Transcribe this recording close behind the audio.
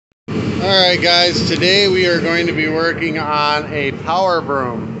Alright guys, today we are going to be working on a power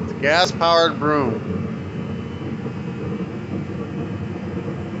broom. It's a gas powered broom.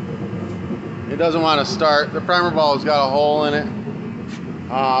 It doesn't want to start. The primer ball has got a hole in it.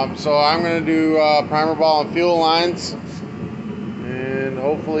 So I'm going to do primer ball and fuel lines, and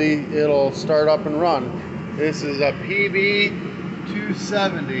hopefully it'll start up and run. This is a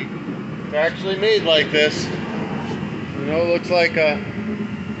pb270. It's actually made like this. You know, it looks like a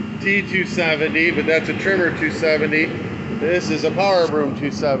T270, but that's a trimmer 270. This is a power broom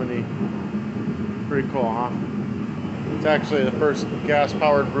 270. Pretty cool, huh? It's actually the first gas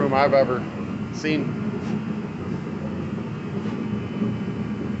powered broom I've ever seen.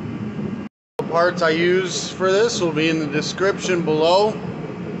 The parts I use for this will be in the description below.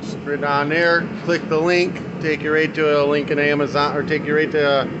 Just right down there, click the link, take you right to a link in Amazon, or take you right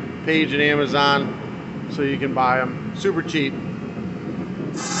to a page in Amazon so you can buy them. Super cheap.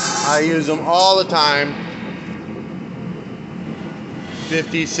 I use them all the time,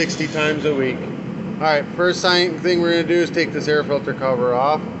 50, 60 times a week. Alright, first thing we're going to do is take this air filter cover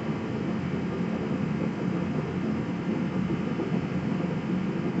off.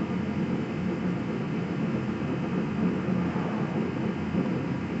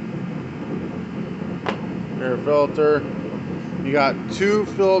 Air filter. You got two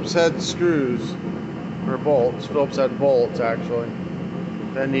Phillips head screws, or bolts, Phillips head bolts actually,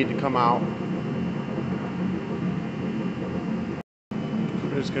 that need to come out.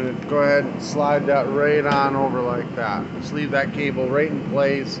 I'm just going to go ahead and slide that right on over like that. Just leave that cable right in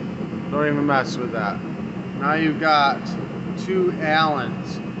place. Don't even mess with that. Now you've got two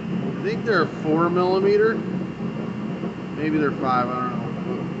Allens. I think they're 4mm. Maybe they're 5, I don't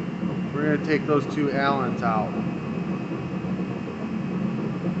know. We're going to take those two Allens out.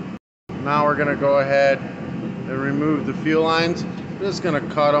 Now we're going to go ahead and remove the fuel lines. I'm just going to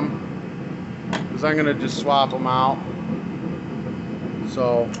cut them because I'm going to just swap them out.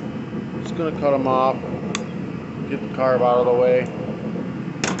 So I'm just going to cut them off, get the carb out of the way.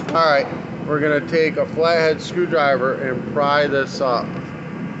 Alright, we're going to take a flathead screwdriver and pry this up.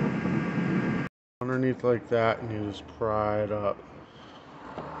 Underneath like that, and you just pry it up.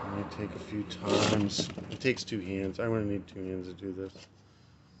 And you take a few times. It takes two hands. I'm going to need two hands to do this.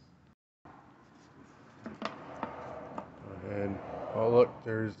 And oh look,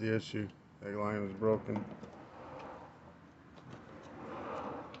 there's the issue. That line is broken.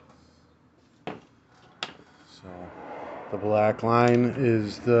 So the black line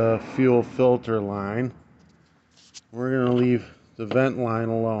is the fuel filter line. We're going to leave the vent line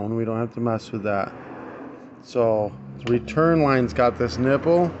alone. We don't have to mess with that. So the return line's got this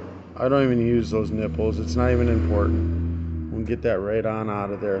nipple. I don't even use those nipples. It's not even important. We'll get that right on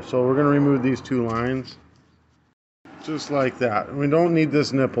out of there. So we're going to remove these two lines. Just like that. We don't need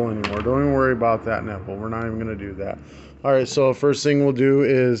this nipple anymore. Don't even worry about that nipple. We're not even going to do that. Alright, so first thing we'll do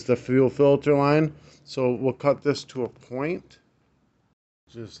is the fuel filter line. So we'll cut this to a point.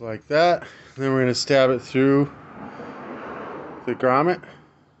 Just like that. Then we're going to stab it through the grommet.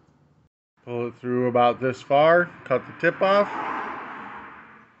 Pull it through about this far. Cut the tip off.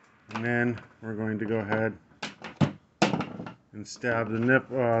 And then we're going to go ahead and stab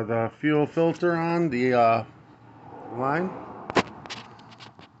the fuel filter on the line.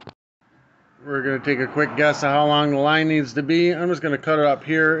 We're going to take a quick guess at how long the line needs to be. I'm just going to cut it up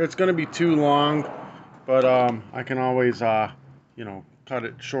here. It's going to be too long, but I can always you know, cut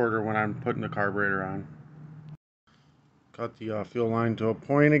it shorter when I'm putting the carburetor on. Cut the fuel line to a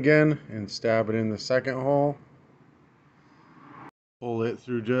point again and stab it in the second hole. Pull it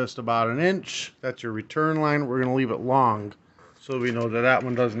through just about an inch. That's your return line. We're going to leave it long, so we know that that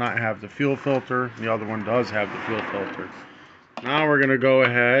one does not have the fuel filter. The other one does have the fuel filter. Now we're going to go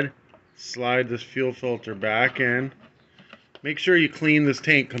ahead, slide this fuel filter back in. Make sure you clean this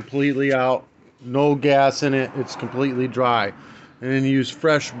tank completely out. No gas in it. It's completely dry. And then use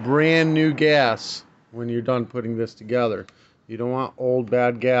fresh, brand new gas when you're done putting this together. You don't want old,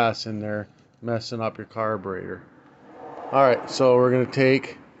 bad gas in there messing up your carburetor. Alright, so we're going to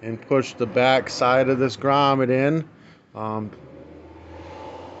take and push the back side of this grommet in.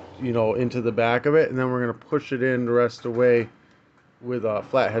 You know, into the back of it, and then we're going to push it in the rest of the way with a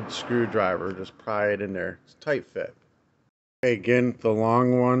flathead screwdriver. Just pry it in there. It's a tight fit. Okay, again, the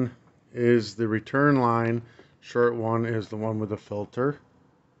long one is the return line. Short one is the one with the filter.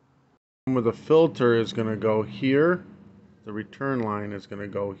 The one with the filter is going to go here. The return line is going to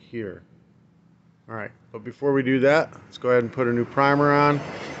go here. Alright, but before we do that, let's go ahead and put a new primer on.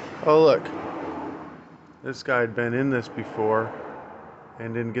 Oh look, this guy had been in this before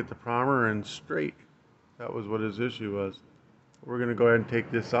and didn't get the primer in straight. That was what his issue was. We're going to go ahead and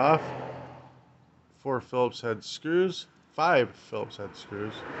take this off. 4 Phillips head screws, 5 Phillips head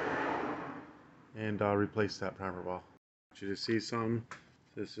screws, and replace that primer ball. I want you to see something.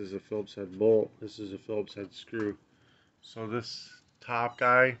 This is a Phillips head bolt. This is a Phillips head screw. So this top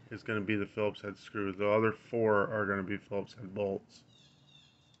guy is going to be the Phillips head screw. The other 4 are going to be Phillips head bolts.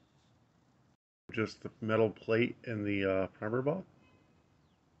 Just the metal plate and the primer ball.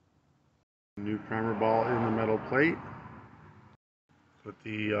 New primer ball in the metal plate. Put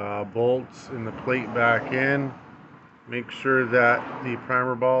the bolts in the plate back in. Make sure that the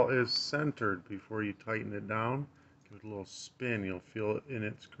primer ball is centered before you tighten it down. Give it a little spin. You'll feel it in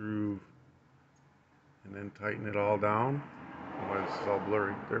its groove. And then tighten it all down. Otherwise it's all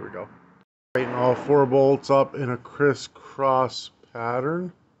blurry. There we go. Tighten all 4 bolts up in a crisscross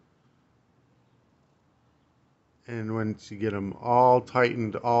pattern. And once you get them all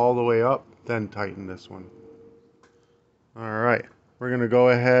tightened all the way up, then tighten this one. Alright, we're going to go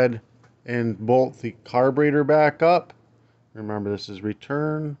ahead and bolt the carburetor back up. Remember, this is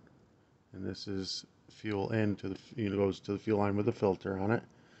return, and this is fuel in to the, goes to the fuel line with the filter on it.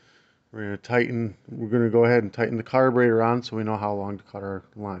 We're going to go ahead and tighten the carburetor on so we know how long to cut our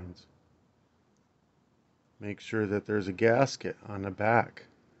lines. Make sure that there's a gasket on the back.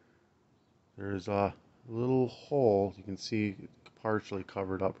 There's a little hole, you can see partially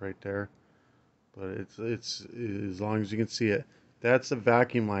covered up right there, but it's as long as you can see it. That's the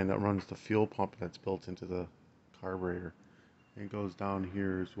vacuum line that runs the fuel pump that's built into the carburetor. It goes down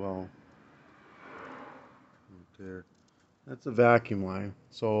here as well. Right there. That's a vacuum line.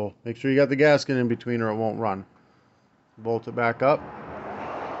 So make sure you got the gasket in between or it won't run. Bolt it back up.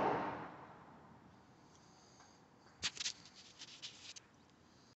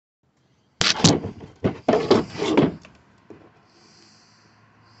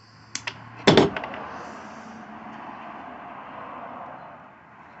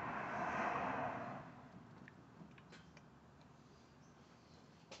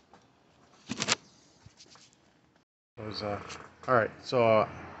 Alright, so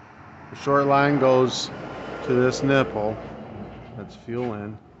the short line goes to this nipple. That's fuel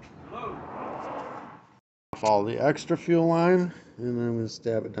in. Follow the extra fuel line, and then I'm going to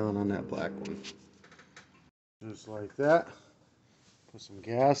stab it down on that black one. Just like that. Put some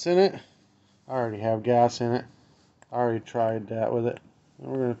gas in it. I already have gas in it. I already tried that with it.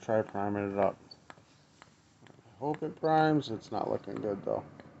 And we're going to try priming it up. I hope it primes. It's not looking good though.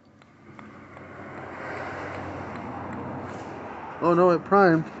 Oh no, it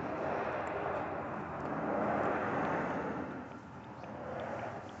primed.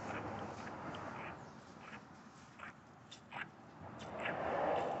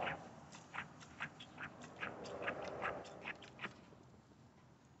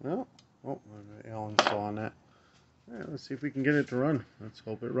 Well, oh, Allen's still on that. Alright, let's see if we can get it to run. Let's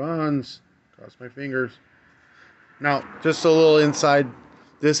hope it runs. Cross my fingers. Now, just a little inside.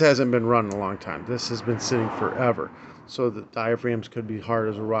 This hasn't been run in a long time. This has been sitting forever. So the diaphragms could be hard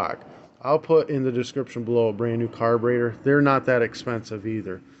as a rock. I'll put in the description below a brand new carburetor. They're not that expensive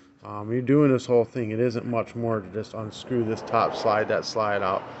either. You're doing this whole thing. It isn't much more to just unscrew this top slide, that slide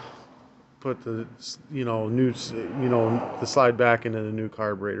out. Put the the slide back into the new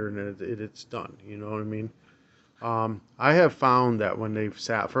carburetor, and it's done. You know what I mean? I have found that when they've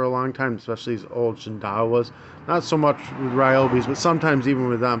sat for a long time, especially these old shindaiwas, not so much with Ryobis, but sometimes even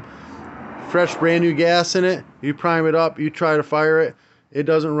with them, fresh brand new gas in it, you prime it up, you try to fire it, it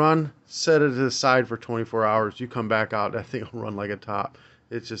doesn't run, set it to the side for 24 hours, you come back out, that thing will run like a top.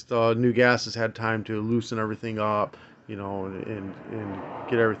 It's just new gas has had time to loosen everything up, and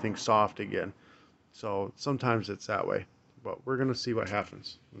get everything soft again. So sometimes it's that way, but we're gonna see what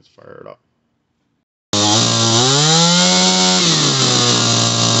happens. Let's fire it up.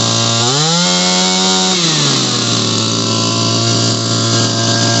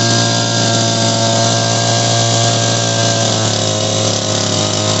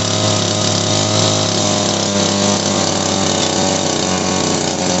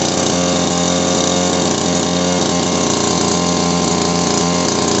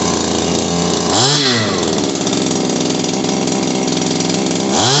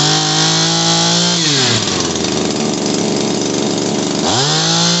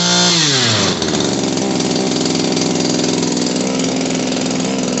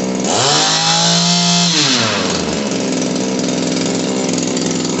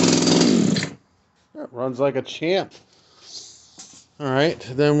 Runs like a champ. Alright,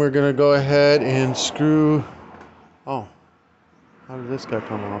 then we're going to go ahead and screw... Oh, how did this guy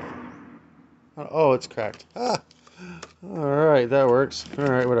come off? Oh, it's cracked. Ah! Alright, that works.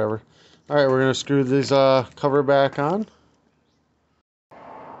 Alright, whatever. Alright, we're going to screw this cover back on.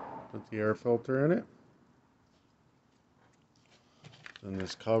 Put the air filter in it. Then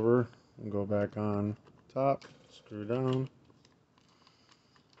this cover will go back on top, screw down.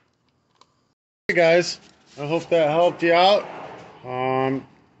 Hey guys, I hope that helped you out.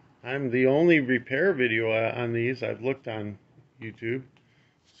 I'm the only repair video on these I've looked on YouTube.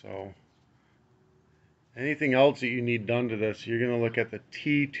 So anything else that you need done to this, you're going to look at the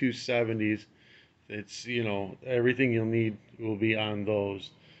T270s. It's, you know, everything you'll need will be on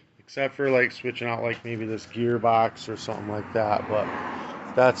those. Except for like switching out like maybe this gearbox or something like that. But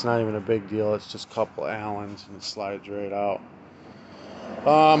that's not even a big deal. It's just a couple Allens and it slides right out.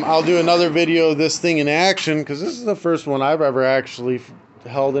 I'll do another video of this thing in action because this is the first one I've ever actually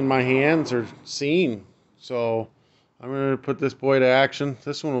held in my hands or seen. So I'm going to put this boy to action.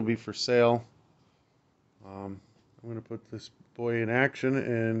 This one will be for sale. I'm going to put this boy in action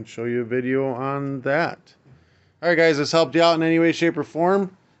and show you a video on that. Alright guys, this helped you out in any way, shape, or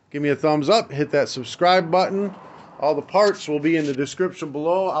form. Give me a thumbs up. Hit that subscribe button. All the parts will be in the description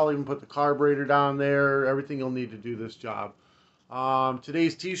below. I'll even put the carburetor down there. Everything you'll need to do this job.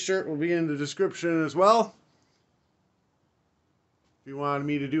 Today's t-shirt will be in the description as well. If you wanted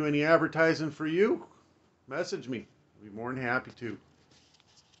me to do any advertising for you, message me. I'll be more than happy to.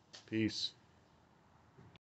 Peace.